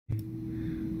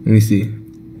Let me see.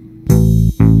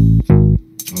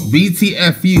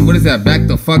 BTFU. What is that? Back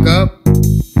the fuck up?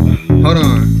 Hold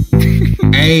on.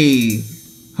 Hey.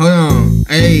 Hold on.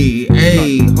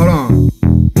 Hey. Hold on.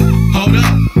 Hold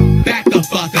up. Back the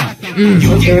fuck up. You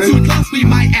get too close, we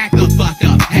might act the fuck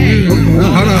up. Hey.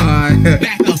 Hold on.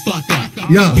 Back the fuck up.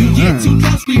 Yo. You get too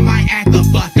close, we might act the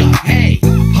fuck up. Hey.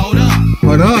 Hold up.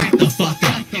 Hold up. Back the fuck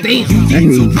up. Damn. You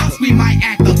get too close, we might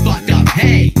act the fuck up.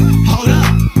 Hey. Hold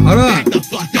up. Hold up. Back the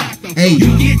fuck up. Hey.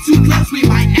 You get too close, we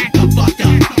might act the fuck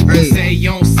up. Hey. Say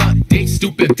you don't suck dick,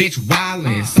 stupid bitch,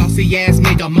 wildin'. Saucy ass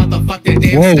nigga, motherfucker,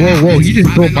 damn. Whoa. You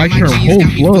just broke my turn whole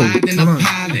flow. I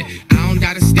don't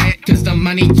got a stat, cause the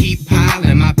money keep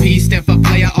piling. My P stand for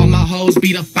player, all my hoes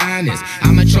be the finest.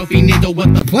 I'm a trophy nigga,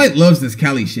 what the Flight loves this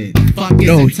Cali shit. fuck is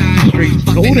Yo, the time? straight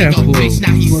Fuck stole the that nigga, flow. bitch,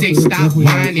 now he sick, stop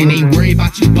whining. Ain't worried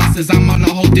about you busters, I'm on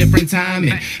a whole different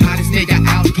timing. Hottest nigga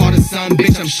out, call the sun,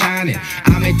 bitch, I'm shining.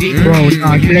 I'm a deep Bro, nah,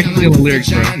 you actually steal the lyrics,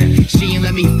 bro. She ain't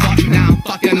let me fuck, now I'm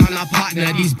fucking on a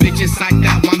partner. These bitches psyched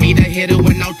out, want me to hit her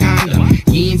with no condom.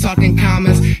 You ain't talking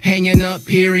commas, hanging up,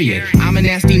 period. I'm a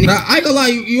nasty nigga. Now, I ain't gonna lie,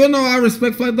 you know I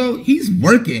respect Flight though. He's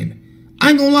working.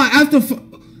 I ain't gonna lie.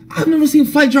 I've never seen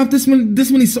Flight drop this many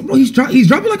bro. He's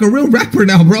dropping like a real rapper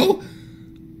now, bro.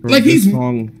 Like he's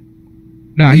song.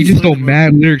 Nah, he just stole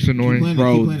mad lyrics, annoying.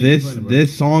 Bro,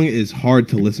 this song is hard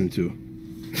to listen to.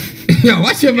 Yo,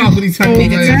 watch your mouth when he's talking.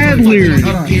 Mad lyrics.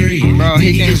 Period. Bro,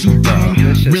 he Nigga, is you dumb?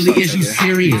 Really, is you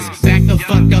serious? Back the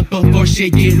fuck up before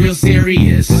shit get real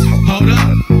serious. Hold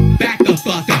up. Back the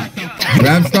fuck up.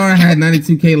 Rapstar had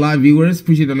 92K live viewers.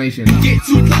 Appreciate the donation. Get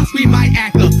too close, we might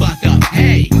act the fuck up.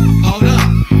 Hey, hold up.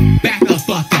 Back the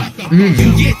fuck up.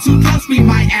 You get too close, we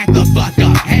might act the fuck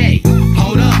up. Hey,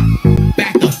 hold up.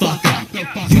 Back the fuck up.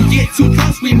 You get too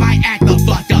close, we might act the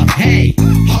fuck up. Hey,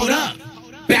 hold up.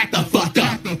 Back the fuck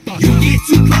up. You get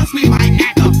too close, we might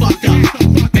act the fuck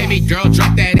up. Baby girl,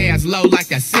 drop that ass low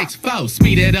like a 6'4".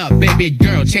 Speed it up, baby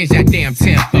girl, change that damn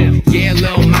tempo. Yeah,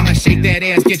 little mama, shake that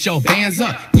ass, get your bands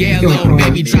up. Yeah, little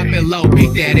baby, drop it low,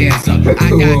 pick that ass up. I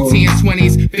got 10s,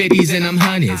 20s, 50s, and them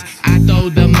honeys. I throw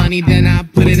the money, then I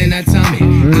put it in her tummy.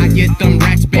 I get them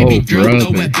racks, baby girl,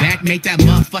 throw it back, make that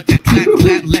motherfucker clap,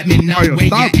 clap. Let me know where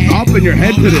you at. Stop bopping your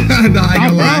head to this. Nah, I ain't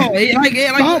gonna lie.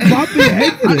 Stop bopping your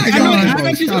head to this. I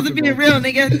know she's supposed to be a real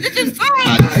nigga. It's just fine.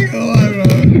 I ain't gonna lie, bro.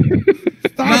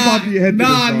 Stop bopping your head to this.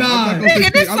 Nah.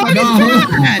 Nigga, this song is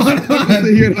trash. I'm gonna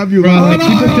sit here and have you Bro, run. like,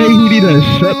 people say he need to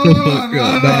shut the fuck up.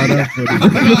 Nah, that's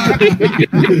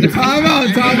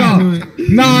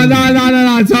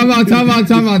funny.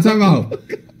 Time out.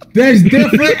 There's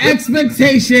different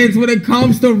expectations when it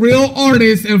comes to real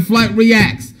artists and Flight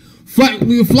reacts. Flight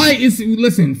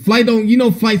don't, you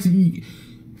know, Flight's,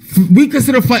 we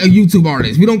consider Flight a YouTube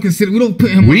artist. We don't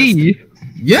put him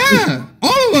yeah,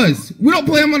 all of us. We don't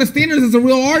put him on the standards as a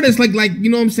real artist. Like, you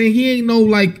know what I'm saying? He ain't no,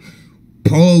 like,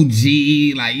 Polo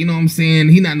G, like, you know what I'm saying?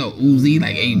 He not no Uzi,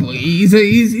 like, hey, boy. He's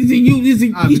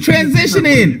transitioning. He's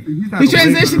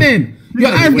transitioning. Yo,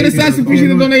 African Assassin, appreciate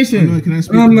the donation.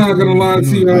 I'm not gonna lie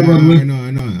to you, I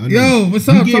know. Yo, what's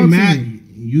up?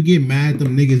 You get mad at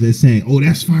them niggas that saying, "Oh,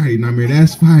 that's fire." You know what I mean?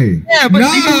 That's fire. Yeah, but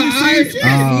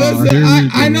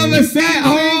I know the set.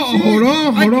 Hold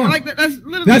on. Like that's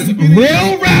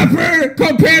real rapper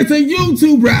compared to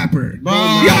YouTube rapper. No.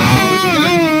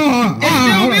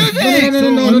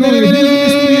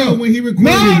 When he recorded,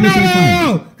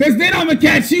 no. Because then I'm gonna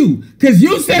catch you. Because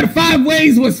you said 5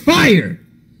 Ways was fire.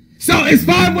 So it's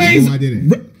 5 Ways. No, I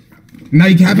didn't. Now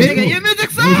you capping? Nigga, your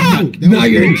music sucks. Now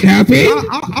you're capping?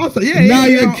 Now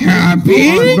you're capping?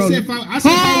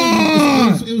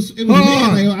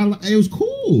 It was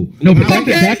cool. No, but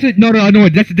that's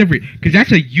a different. Because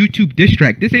that's a YouTube diss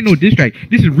track. This ain't no diss track.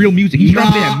 This is real music. He's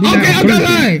dropping that.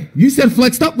 Okay. You said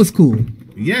Flexed Up was cool.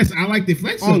 Yes, I like the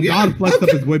Flex Up. On God, Flexed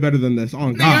Up is way better than this.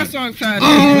 On God. That song's trash.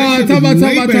 Talk about.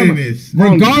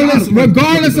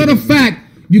 Regardless of the fact,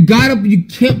 you can't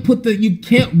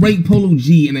rate Polo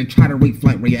G and then try to rate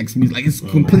Flight reacts music. Like, it's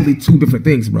completely two different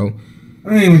things, bro.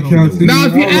 I ain't counting. Now,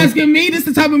 if you're asking me, this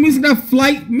is the type of music that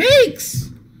Flight makes.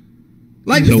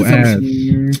 Like, so ass.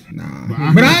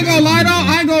 Nah. But I ain't gonna lie, though.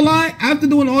 After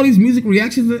doing all these music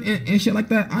reactions and shit like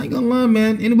that, I ain't gonna lie,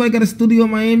 man. Anybody got a studio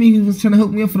in Miami who was trying to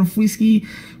hook me up for the free ski?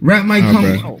 Rap might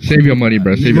come. Bro. Save your money,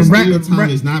 bro. Save your money.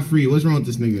 Time is not free. What's wrong with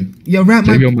this nigga? Yo,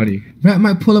 Save your money. Rap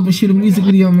might pull up and shoot a music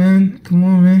video, man. Come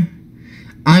on, man.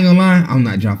 I ain't gonna lie, I'm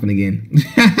not dropping again.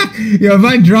 Yo, if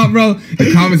I drop, bro,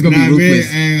 the comments gonna be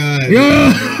ruthless.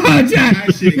 Yo, chat.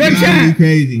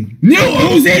 Crazy. New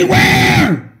Uzi,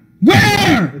 where?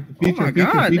 Oh my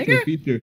God, nigga.